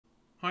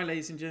Hi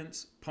ladies and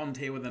gents, Pond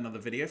here with another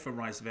video for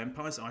Rise of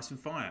Empires, Ice and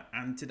Fire,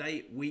 and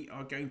today we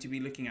are going to be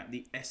looking at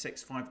the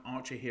SX5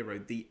 Archer hero,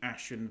 the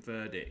Ashen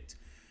Verdict.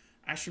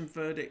 Ashen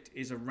Verdict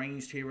is a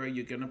ranged hero.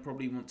 You're going to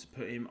probably want to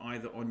put him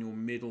either on your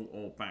middle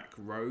or back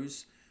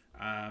rows.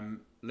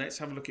 Let's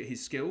have a look at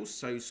his skills.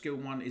 So skill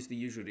 1 is the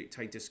usual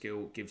Dictator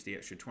skill, gives the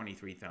extra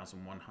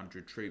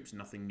 23,100 troops,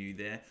 nothing new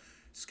there.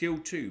 Skill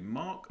 2,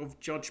 Mark of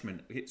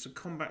Judgment, it's a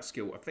combat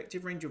skill,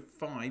 effective range of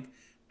 5,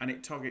 and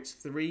it targets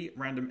 3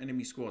 random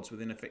enemy squads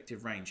within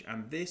effective range,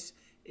 and this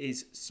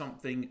is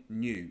something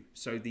new.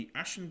 So the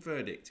Ashen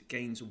Verdict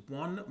gains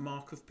 1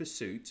 mark of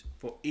pursuit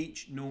for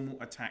each normal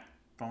attack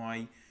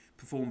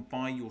performed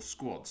by your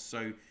squads.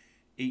 So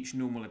each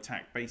normal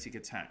attack, basic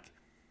attack.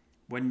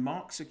 When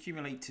marks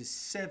accumulate to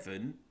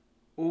 7,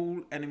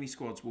 all enemy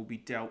squads will be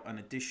dealt an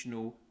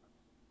additional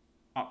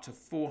up to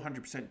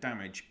 400%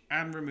 damage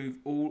and remove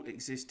all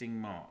existing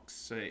marks.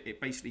 So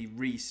it basically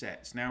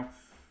resets. Now,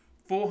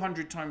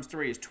 400 times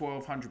 3 is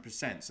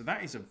 1200%, so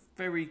that is a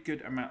very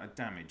good amount of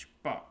damage.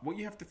 But what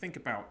you have to think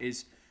about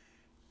is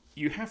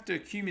you have to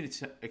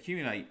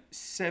accumulate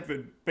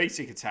 7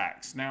 basic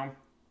attacks. Now,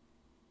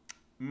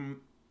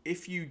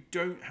 if you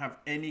don't have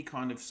any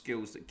kind of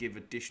skills that give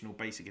additional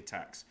basic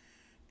attacks,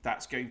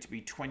 that's going to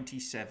be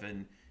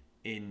 27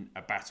 in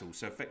a battle.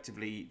 So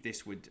effectively,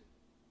 this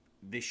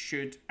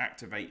should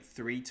activate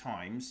 3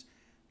 times,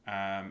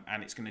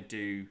 and it's going to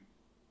do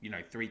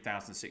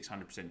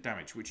 3,600%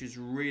 damage, which is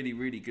really,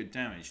 really good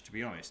damage, to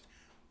be honest.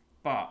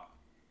 But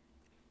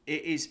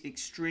it is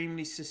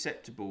extremely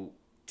susceptible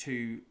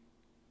to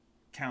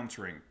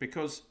countering,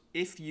 because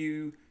if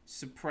you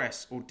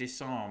suppress or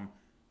disarm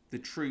the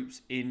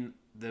troops in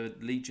the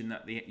legion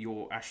that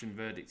your Ashen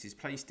Verdict is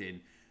placed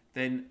in,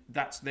 then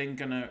that's then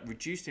going to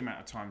reduce the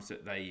amount of times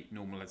that they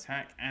normal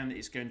attack, and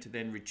it's going to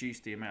then reduce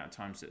the amount of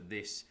times that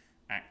this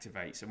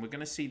activates. And we're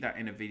going to see that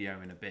in a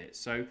video in a bit.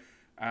 So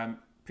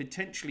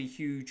potentially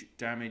huge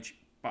damage,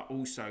 but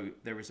also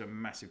there is a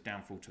massive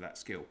downfall to that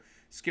skill.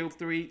 Skill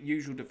 3,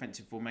 usual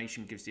defensive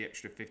formation, gives the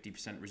extra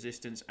 50%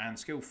 resistance, and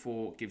skill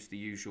 4 gives the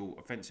usual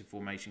offensive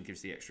formation, gives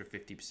the extra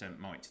 50%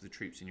 might to the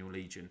troops in your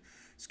legion.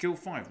 Skill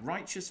 5,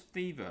 righteous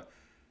fever,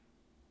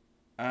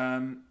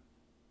 combat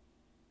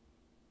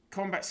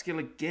skill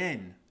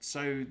again.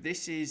 So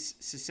this is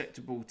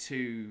susceptible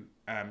to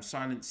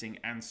silencing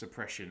and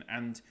suppression,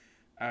 and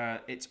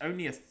it's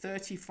only a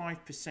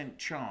 35%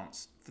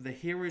 chance for the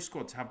hero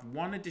squad to have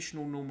 1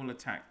 additional normal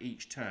attack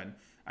each turn,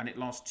 and it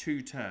lasts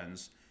 2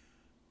 turns.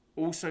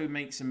 Also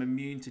makes them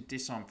immune to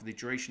disarm for the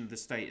duration of the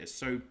status.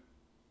 So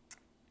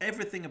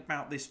everything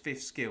about this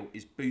 5th skill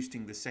is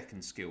boosting the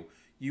 2nd skill.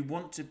 You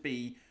want to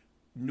be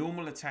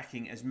normal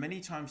attacking as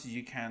many times as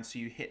you can, so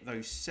you hit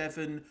those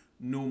 7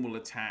 normal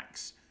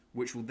attacks,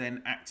 which will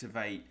then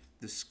activate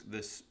the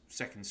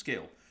 2nd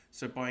skill.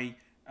 So by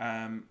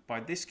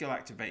this skill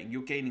activating,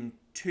 you're gaining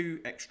 2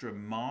 extra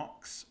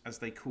marks, as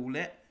they call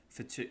it,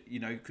 for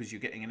because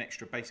you're getting an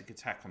extra basic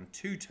attack on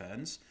 2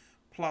 turns,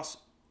 plus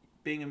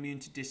being immune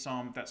to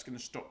disarm. That's going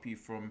to stop you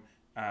from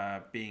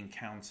being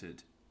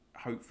countered,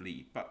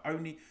 hopefully. But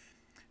only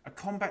a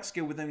combat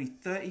skill with only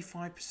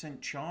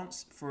 35%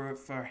 chance for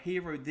a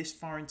hero this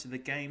far into the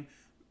game,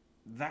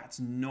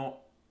 that's not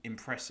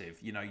impressive.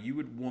 You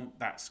would want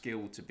that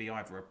skill to be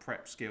either a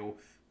prep skill,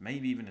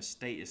 maybe even a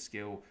status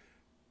skill.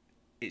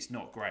 It's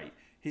not great.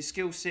 His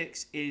skill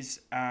 6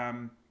 is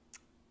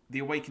the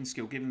Awaken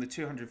skill, giving the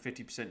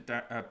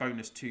 250%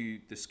 bonus to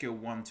the skill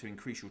 1 to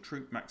increase your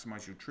troop,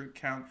 maximize your troop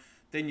count.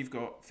 Then you've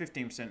got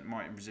 15%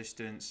 might and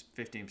resistance,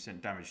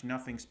 15% damage.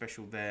 Nothing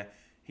special there.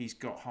 He's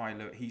got high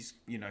level. His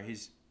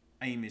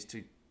aim is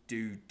to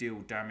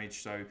deal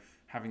damage, so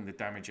having the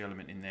damage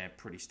element in there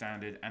pretty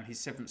standard. And his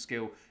 7th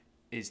skill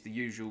is the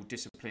usual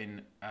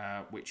discipline,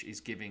 which is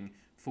giving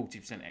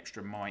 40%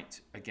 extra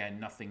might. Again,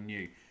 nothing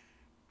new.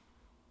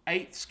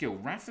 8th skill,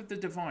 Wrath of the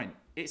Divine.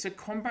 It's a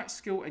combat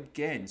skill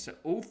again, so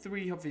all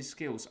 3 of his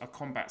skills are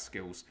combat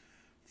skills.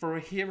 For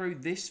a hero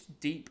this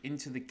deep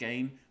into the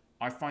game,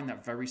 I find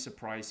that very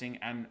surprising,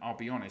 and I'll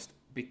be honest,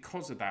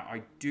 because of that,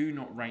 I do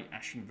not rate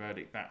Ashen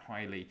Verdict that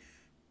highly,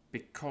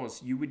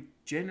 because you would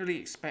generally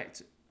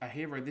expect a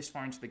hero this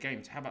far into the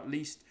game to have at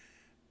least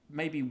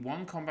maybe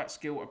 1 combat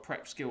skill, a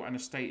prep skill, and a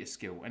status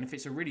skill. And if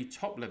it's a really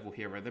top level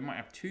hero, they might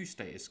have 2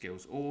 status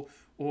skills, or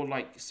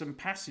like some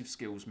passive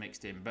skills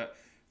mixed in. But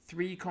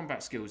 3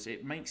 combat skills,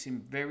 it makes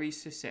him very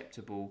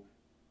susceptible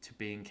to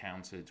being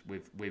countered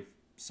with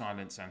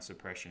silence and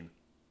suppression.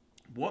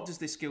 What does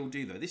this skill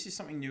do though? This is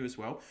something new as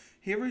well.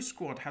 Hero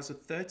squad has a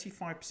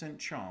 35%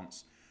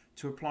 chance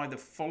to apply the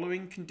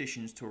following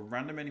conditions to a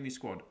random enemy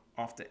squad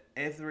after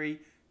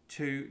every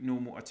 2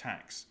 normal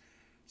attacks.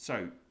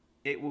 So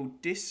it will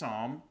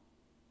disarm,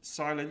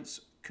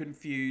 silence,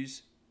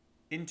 confuse,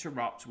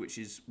 interrupt, which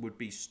would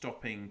be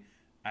stopping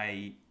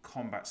a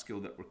combat skill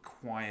that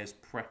requires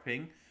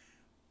prepping,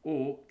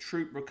 or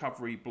troop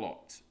recovery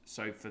blocked.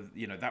 So for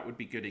that would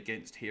be good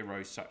against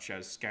heroes such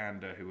as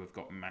Skander, who have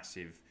got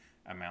massive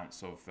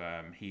amounts of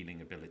healing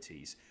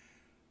abilities.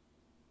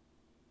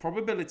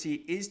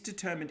 Probability is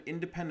determined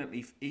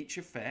independently for each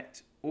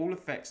effect all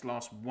effects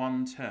last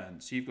 1 turn.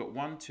 So you've got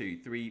 1, 2,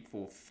 3,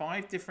 4,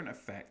 5 different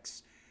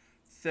effects,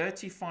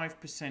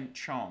 35%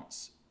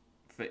 chance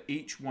for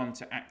each one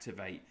to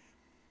activate.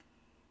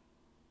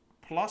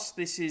 Plus,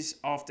 this is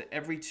after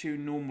every 2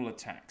 normal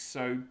attacks.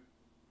 So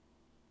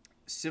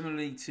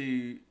similarly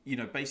to, you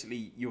know,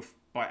 basically you're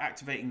by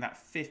activating that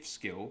 5th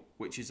skill,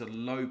 which is a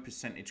low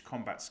percentage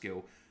combat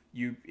skill,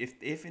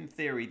 if in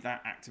theory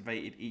that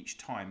activated each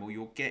time, or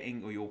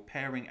you're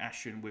pairing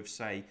Ashen with,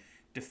 say,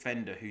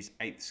 Defender, whose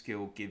 8th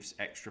skill gives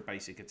extra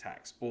basic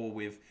attacks, or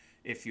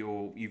if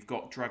you've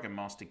got Dragon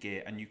Master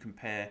gear and you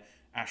compare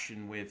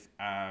Ashen with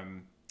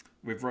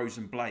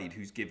Rosen Blade,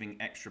 who's giving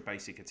extra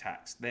basic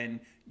attacks,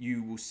 then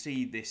you will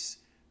see this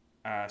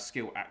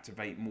skill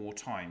activate more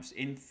times.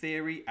 In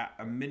theory, at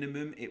a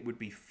minimum, it would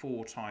be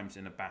 4 times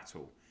in a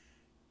battle.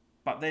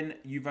 But then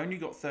you've only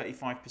got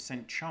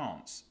 35%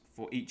 chance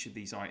for each of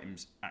these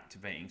items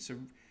activating. So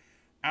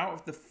out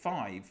of the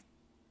 5,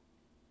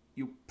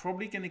 you're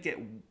probably going to get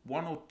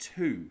 1 or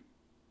 2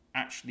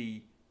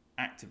 actually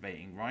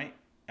activating, right?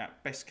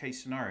 At best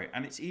case scenario.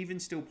 And it's even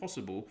still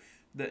possible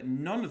that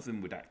none of them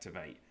would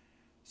activate.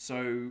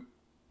 So,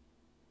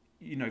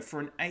 you know, for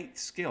an 8th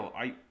skill,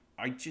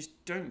 I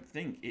just don't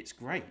think it's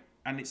great.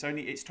 And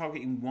it's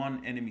targeting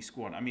 1 enemy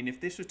squad. I mean, if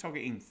this was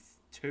targeting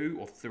 2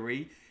 or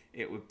 3,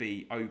 it would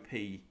be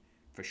OP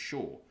for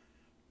sure.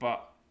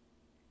 But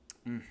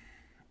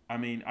I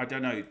mean, I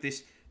don't know.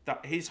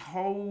 His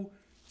whole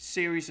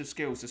series of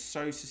skills are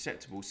so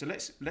susceptible. So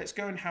let's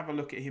go and have a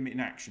look at him in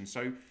action.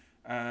 So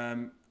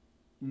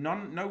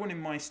no one in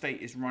my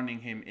state is running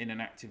him in an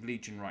active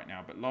Legion right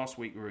now. But last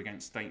week we were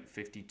against State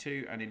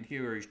 52, and in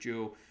Heroes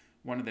Duel,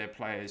 one of their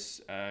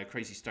players,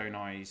 Crazy Stone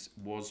Eyes,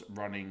 was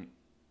running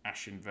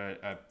Ashen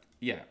Verdict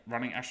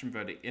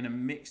in a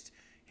mixed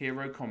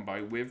hero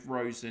combo with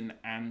Rosen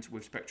and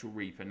with Spectral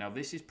Reaper. Now,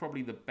 this is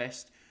probably the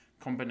best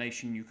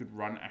combination you could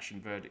run Ashen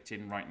Verdict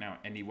in right now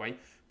anyway,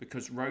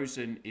 because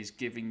Rosen is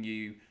giving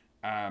you,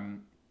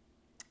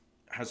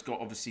 has got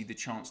obviously the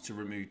chance to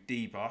remove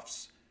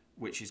debuffs,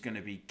 which is going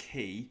to be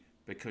key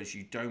because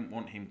you don't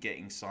want him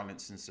getting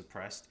silenced and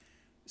suppressed.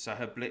 So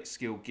her Blitz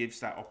skill gives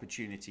that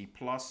opportunity.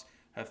 Plus,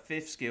 her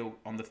 5th skill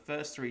on the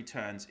first 3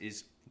 turns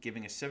is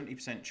giving a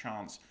 70%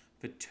 chance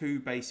for 2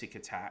 basic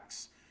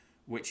attacks,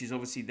 which is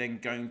obviously then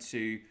going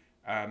to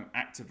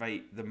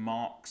activate the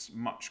marks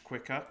much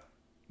quicker.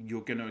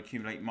 You're going to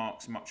accumulate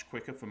marks much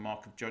quicker for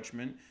Mark of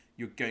Judgment.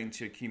 You're going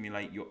to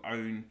accumulate your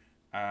own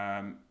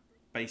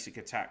basic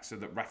attacks so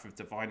that Wrath of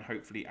Divine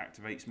hopefully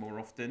activates more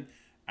often.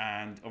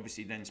 And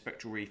obviously then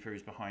Spectral Reaper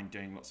is behind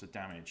doing lots of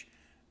damage.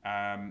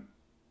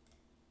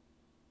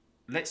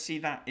 Let's see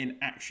that in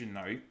action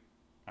though.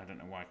 I don't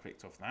know why I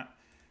clicked off that.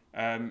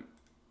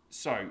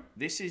 So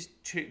this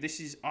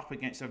is up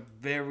against a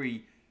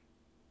very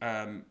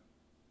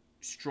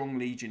strong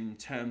Legion in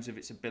terms of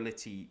its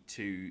ability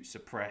to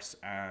suppress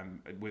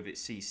with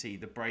its CC.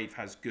 The Brave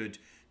has good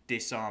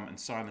disarm and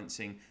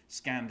silencing.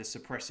 Skander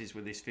suppresses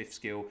with his 5th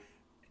skill.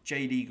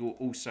 Jade Eagle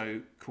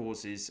also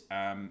causes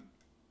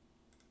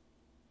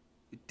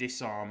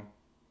disarm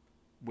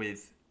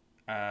with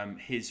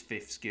his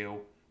 5th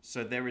skill.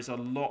 So there is a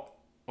lot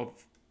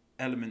of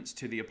elements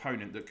to the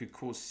opponent that could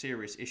cause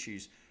serious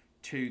issues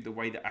to the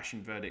way that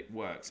Ashen Verdict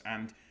works.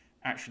 And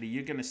actually,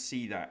 you're going to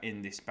see that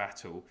in this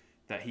battle,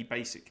 that he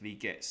basically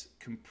gets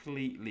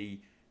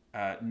completely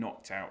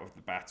knocked out of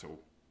the battle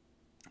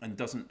and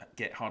doesn't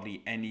get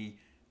hardly any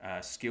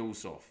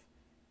skills off.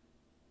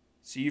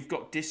 So you've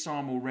got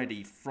disarm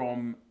already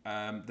from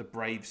the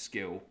Brave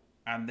skill,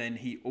 and then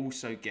he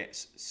also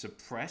gets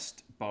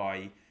suppressed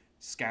by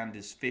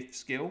Skander's 5th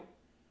skill.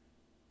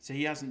 So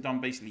he hasn't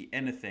done basically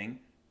anything.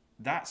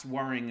 That's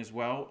worrying as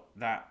well,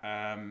 that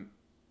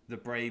the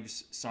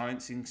Brave's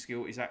silencing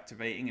skill is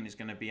activating and is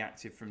going to be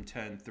active from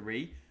turn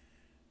 3.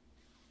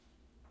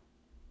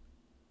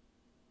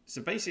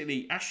 So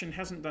basically, Ashen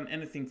hasn't done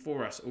anything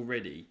for us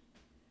already.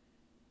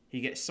 He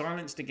gets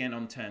silenced again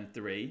on turn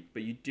 3,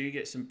 but you do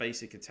get some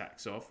basic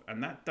attacks off,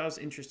 and that does,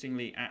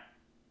 interestingly,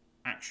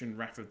 action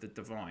Wrath of the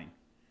Divine.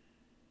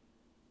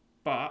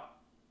 But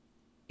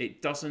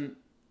it doesn't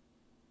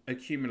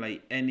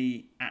accumulate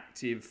any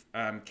active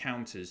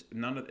counters.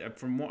 None of,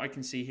 from what I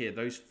can see here,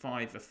 those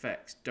 5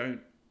 effects don't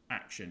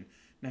action.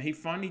 Now he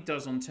finally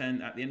does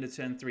at the end of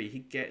turn 3, he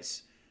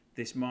gets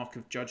this Mark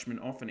of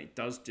Judgment off, and it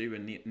does do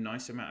a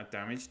nice amount of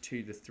damage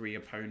to the 3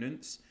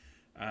 opponents'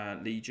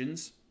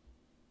 legions.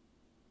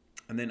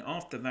 And then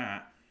after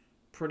that,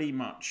 pretty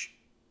much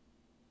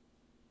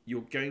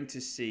you're going to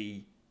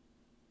see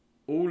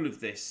all of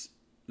this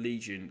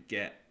legion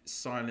get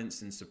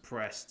silenced and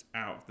suppressed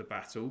out of the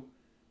battle,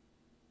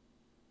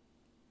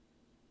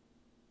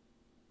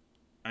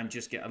 and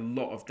just get a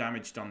lot of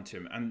damage done to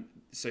him. And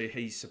so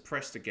he's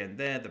suppressed again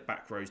there. The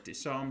back row's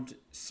disarmed,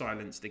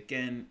 silenced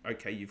again.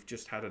 Okay, you've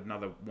just had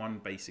another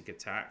 1 basic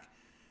attack.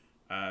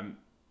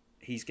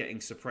 He's getting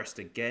suppressed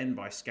again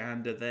by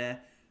Skander there.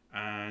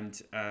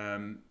 And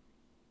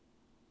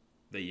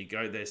there you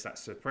go. There's that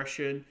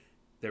suppression.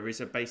 There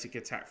is a basic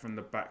attack from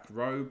the back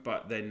row,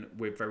 but then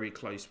we're very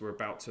close. We're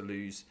about to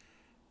lose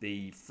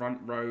the front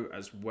row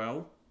as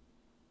well.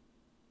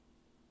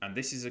 And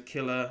this is a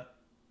killer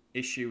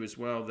issue as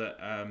well, that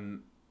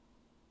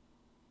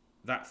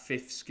that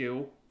 5th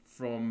skill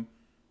from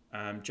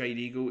Jade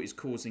Eagle is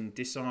causing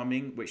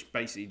disarming, which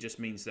basically just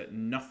means that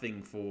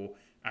nothing for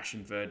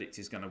Ashen Verdict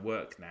is going to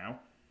work now.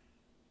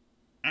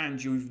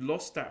 And you've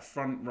lost that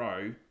front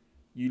row.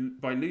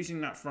 By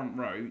losing that front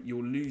row,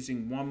 you're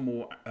losing one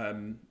more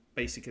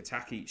basic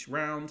attack each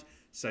round.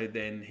 So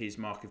then his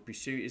Mark of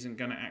Pursuit isn't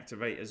going to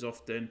activate as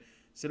often.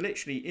 So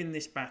literally in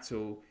this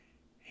battle,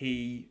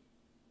 he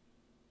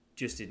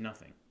just did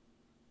nothing,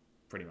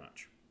 pretty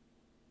much.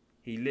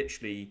 He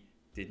literally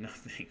did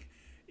nothing.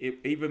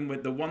 Even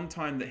with the one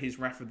time that his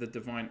Wrath of the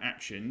Divine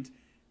actioned,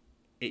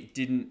 it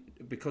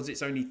didn't, because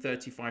it's only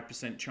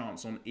 35%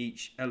 chance on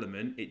each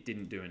element, it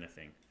didn't do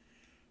anything.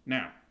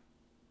 Now,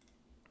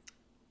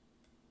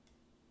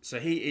 so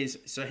he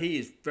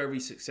is very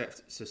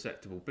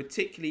susceptible,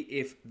 particularly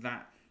if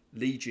that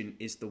Legion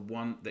is the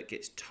one that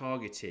gets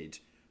targeted,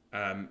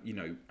 you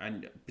know,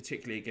 and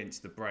particularly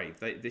against the Brave.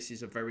 This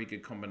is a very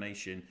good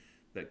combination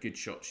that Good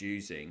Shot's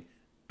using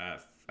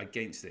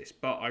against this.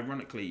 But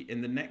ironically,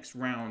 in the next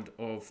round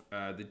of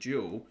the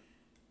duel,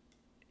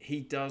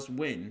 he does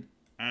win,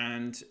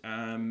 and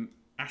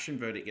Ashen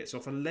Verdict gets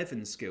off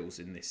 11 skills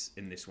in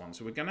this one.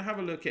 So we're going to have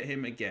a look at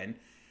him again,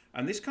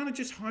 and this kind of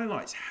just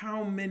highlights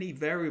how many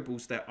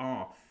variables there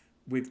are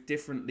with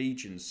different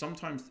legions.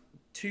 Sometimes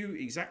two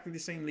exactly the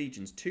same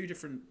legions, 2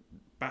 different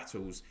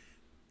battles,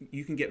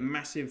 you can get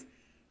massive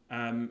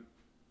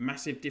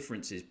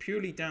differences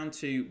purely down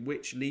to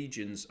which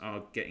legions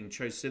are getting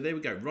chosen. So there we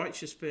go.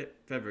 Righteous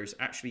Feather is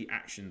actually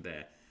actioned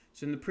there.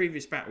 So in the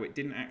previous battle, it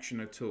didn't action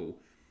at all.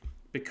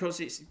 Because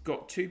it's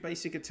got 2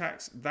 basic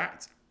attacks,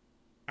 that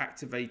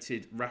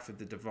activated Wrath of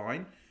the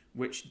Divine,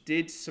 which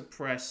did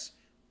suppress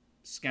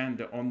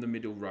Skander on the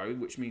middle row,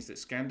 which means that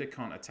Skander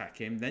can't attack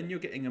him. Then you're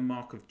getting a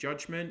Mark of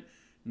Judgment.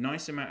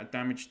 Nice amount of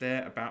damage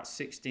there, about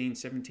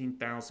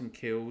 17,000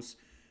 kills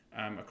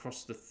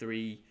across the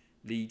 3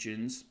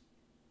 legions.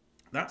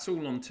 That's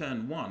all on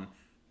turn 1.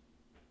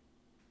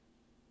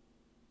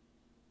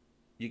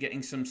 You're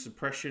getting some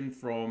suppression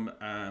from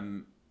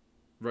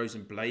Rose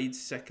and Blade's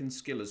 2nd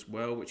skill as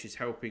well, which is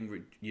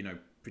helping, you know,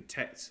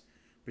 protect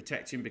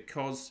him.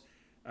 Because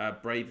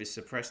Brave is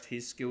suppressed,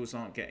 his skills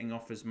aren't getting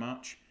off as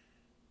much.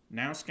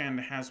 Now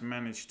Skander has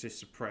managed to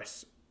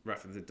suppress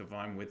Wrath of the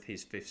Divine with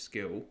his 5th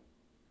skill.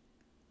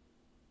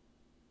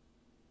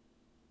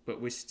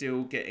 But we're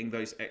still getting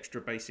those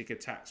extra basic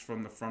attacks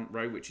from the front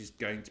row, which is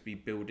going to be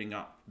building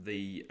up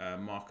the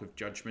Mark of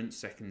Judgment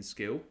 2nd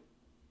skill.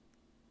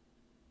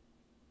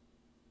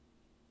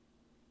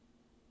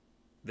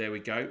 There we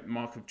go.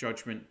 Mark of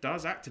Judgment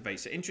does activate.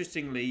 So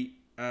interestingly,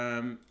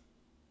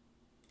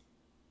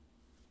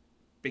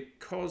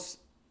 because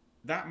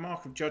that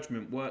Mark of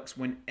Judgment works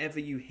whenever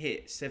you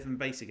hit 7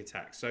 basic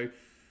attacks. So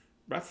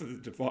Wrath of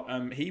the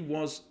Divine, he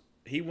was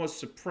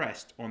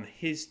suppressed on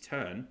his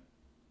turn,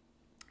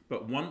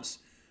 but once,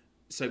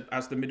 so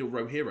as the middle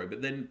row hero,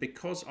 but then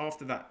because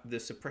after that the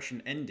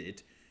suppression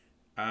ended,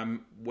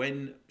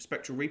 when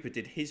Spectral Reaper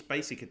did his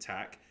basic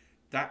attack,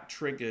 that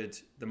triggered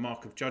the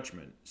Mark of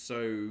Judgment.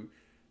 So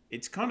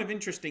it's kind of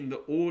interesting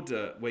the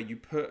order where you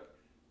put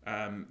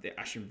the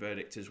Ashen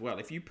Verdict as well.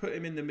 If you put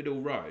him in the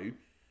middle row,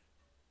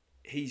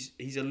 he's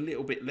a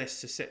little bit less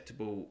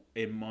susceptible,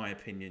 in my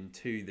opinion,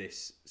 to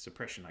this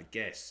suppression, I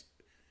guess.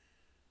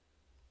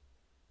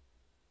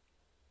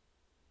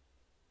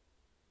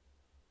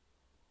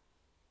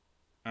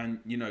 And,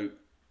 you know,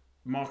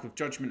 Mark of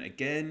Judgment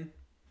again.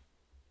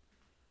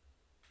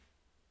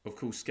 Of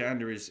course,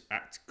 Skander has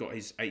got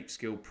his 8th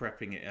skill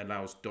prepping. It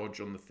allows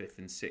dodge on the 5th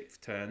and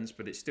 6th turns,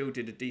 but it still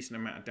did a decent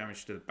amount of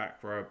damage to the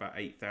back row, about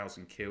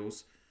 8,000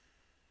 kills.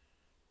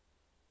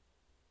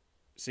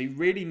 So you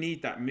really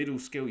need that middle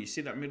skill. You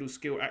see that middle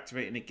skill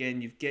activating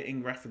again. You're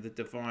getting Wrath of the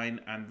Divine,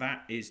 and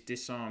that is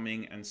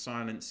disarming and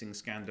silencing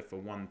Skander for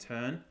 1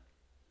 turn.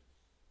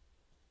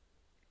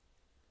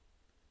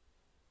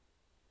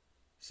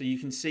 So you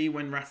can see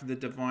when Wrath of the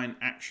Divine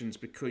actions,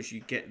 because you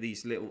get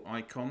these little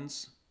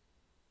icons.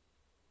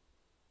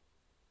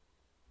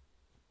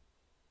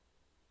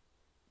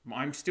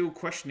 I'm still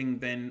questioning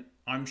then.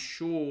 I'm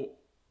sure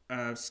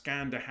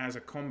Skander has a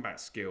combat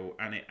skill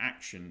and it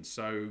actions.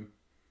 So,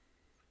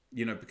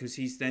 you know, because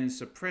he's then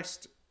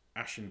suppressed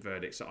Ashen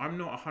Verdict. So I'm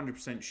not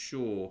 100%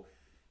 sure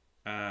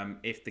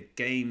if the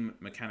game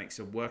mechanics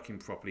are working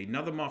properly.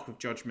 Another Mark of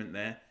Judgment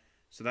there.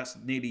 So that's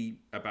nearly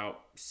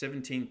about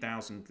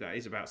 17,000. That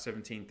is about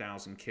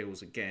 17,000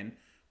 kills again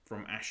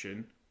from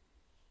Ashen.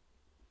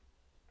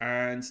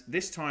 And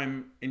this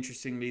time,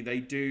 interestingly,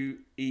 they do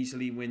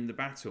easily win the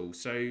battle.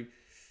 So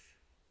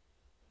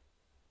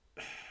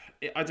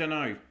I don't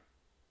know.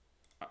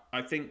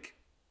 I think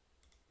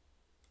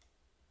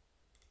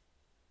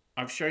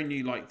I've shown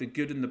you like the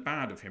good and the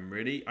bad of him,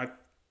 really.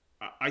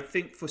 I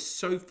think for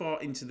so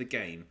far into the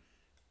game,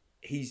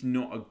 he's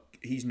not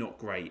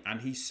great,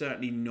 and he's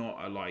certainly not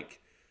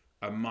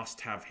a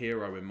must-have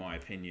hero in my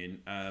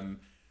opinion.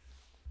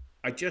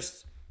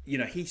 you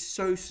know, he's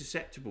so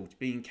susceptible to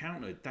being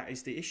countered. That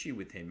is the issue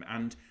with him.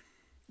 And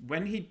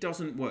when he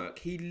doesn't work,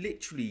 he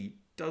literally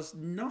does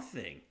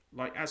nothing,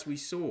 like as we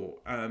saw.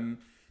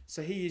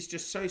 So he is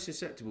just so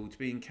susceptible to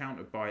being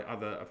countered by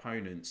other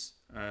opponents.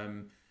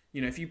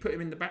 You know, if you put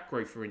him in the back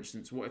row, for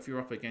instance, what if you're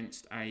up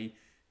against a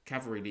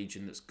cavalry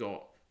legion that's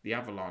got the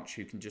Avalanche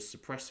who can just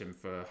suppress him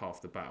for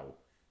half the battle?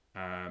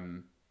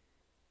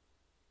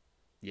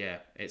 Yeah,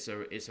 it's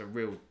a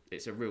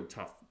real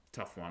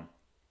tough one.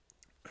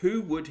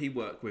 Who would he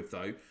work with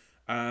though?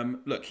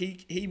 Look,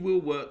 he will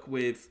work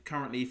with,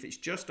 currently, if it's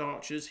just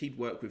archers, he'd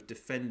work with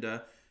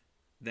Defender,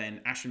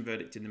 then Ashen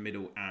Verdict in the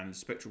middle and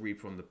Spectral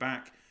Reaper on the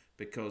back,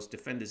 because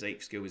Defender's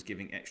 8th skill is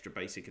giving extra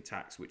basic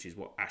attacks, which is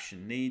what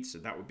Ashen needs, so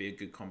that would be a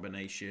good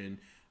combination.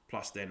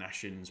 Plus then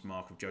Ashen's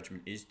Mark of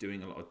Judgment is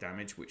doing a lot of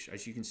damage, which,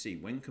 as you can see,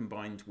 when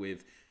combined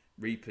with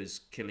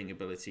Reaper's killing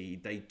ability,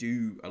 they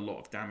do a lot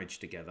of damage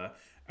together.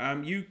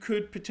 You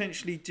could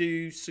potentially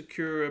do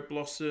Sakura,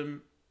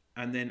 Blossom,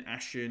 and then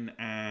Ashen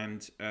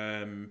and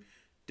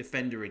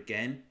Defender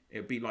again. It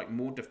would be like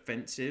more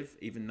defensive,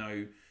 even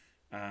though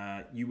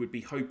you would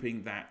be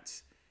hoping that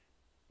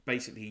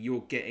basically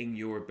you're getting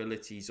your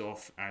abilities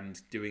off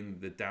and doing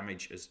the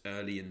damage as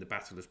early in the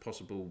battle as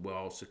possible,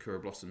 while Sakura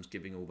Blossom's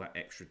giving all that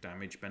extra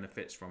damage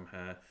benefits from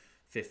her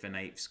 5th and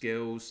 8th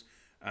skills.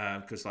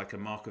 Because like a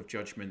Mark of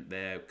Judgment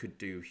there could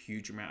do a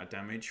huge amount of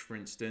damage, for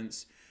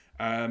instance.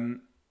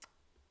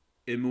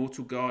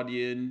 Immortal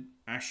Guardian,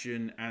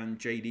 Ashen and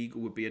Jade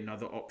Eagle would be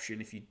another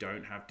option if you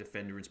don't have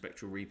Defender and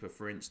Spectral Reaper,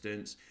 for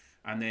instance.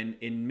 And then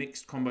in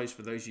mixed combos,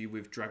 for those of you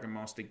with Dragon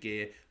Master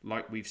gear,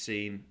 like we've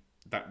seen,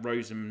 that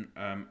Rosen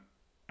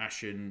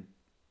Ashen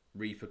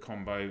Reaper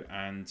combo,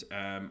 and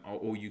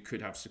or you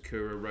could have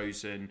Sakura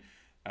Rosen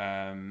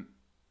followed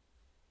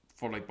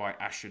by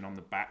Ashen on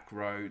the back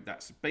row.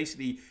 That's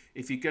basically,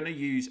 if you're going to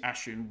use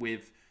Ashen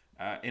with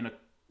in a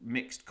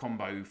mixed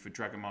combo for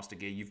Dragon Master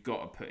gear, you've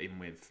got to put him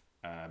with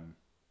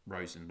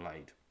Rosen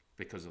Blade,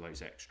 because of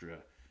those extra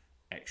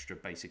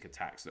basic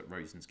attacks that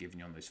Rosen's giving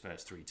you on those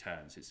first 3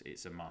 turns.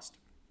 It's a must.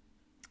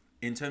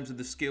 In terms of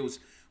the skills,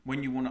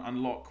 when you want to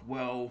unlock,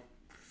 well,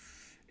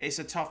 it's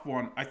a tough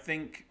one. I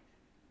think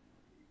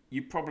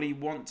you probably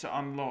want to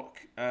unlock,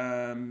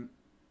 I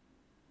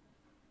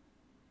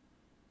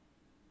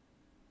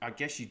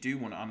guess you do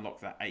want to unlock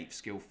that 8th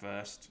skill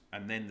first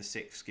and then the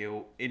 6th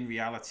skill. In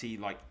reality,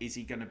 like, is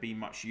he going to be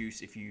much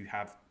use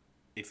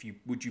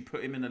would you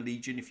put him in a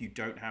Legion if you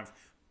don't have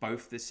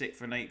both the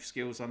 6th and 8th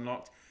skills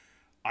unlocked?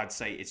 I'd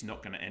say it's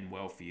not going to end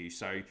well for you.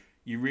 So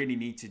you really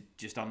need to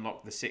just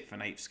unlock the 6th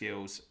and 8th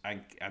skills,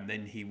 and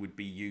then he would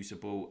be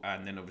usable,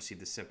 and then obviously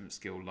the 7th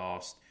skill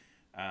last.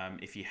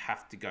 If you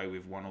have to go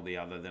with one or the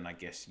other, then I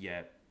guess,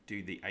 yeah,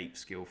 do the 8th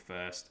skill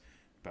first.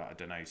 But I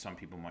don't know, some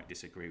people might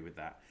disagree with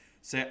that.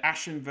 So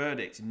Ashen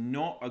Verdict,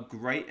 not a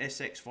great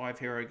SX5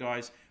 hero,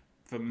 guys.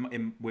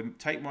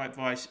 Take my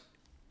advice,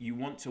 you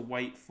want to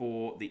wait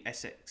for the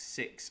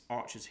SX6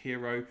 Archer's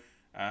hero.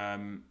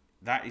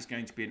 That is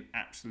going to be an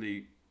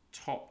absolute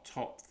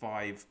top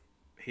 5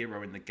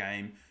 hero in the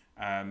game.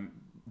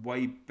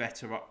 Way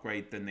better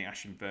upgrade than the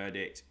Ashen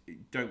Verdict.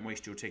 Don't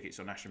waste your tickets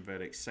on Ashen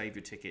Verdict. Save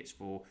your tickets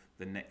for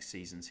the next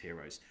season's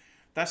heroes.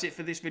 That's it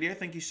for this video.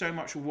 Thank you so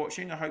much for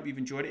watching. I hope you've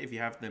enjoyed it. If you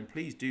have, then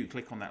please do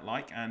click on that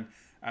like, and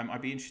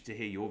I'd be interested to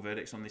hear your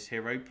verdicts on this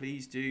hero.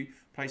 Please do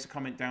place a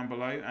comment down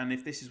below, and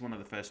if this is one of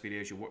the first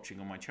videos you're watching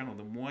on my channel,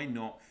 then why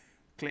not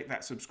click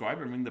that subscribe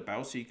and ring the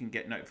bell so you can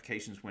get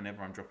notifications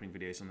whenever I'm dropping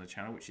videos on the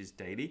channel, which is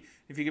daily.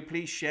 If you could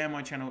please share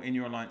my channel in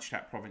your Alliance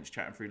chat, Province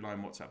chat, and through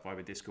Line, WhatsApp,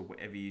 Viber, Discord,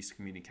 whatever you use to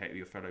communicate with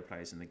your fellow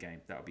players in the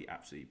game. That would be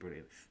absolutely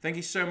brilliant. Thank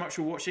you so much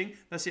for watching.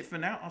 That's it for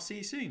now. I'll see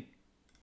you soon.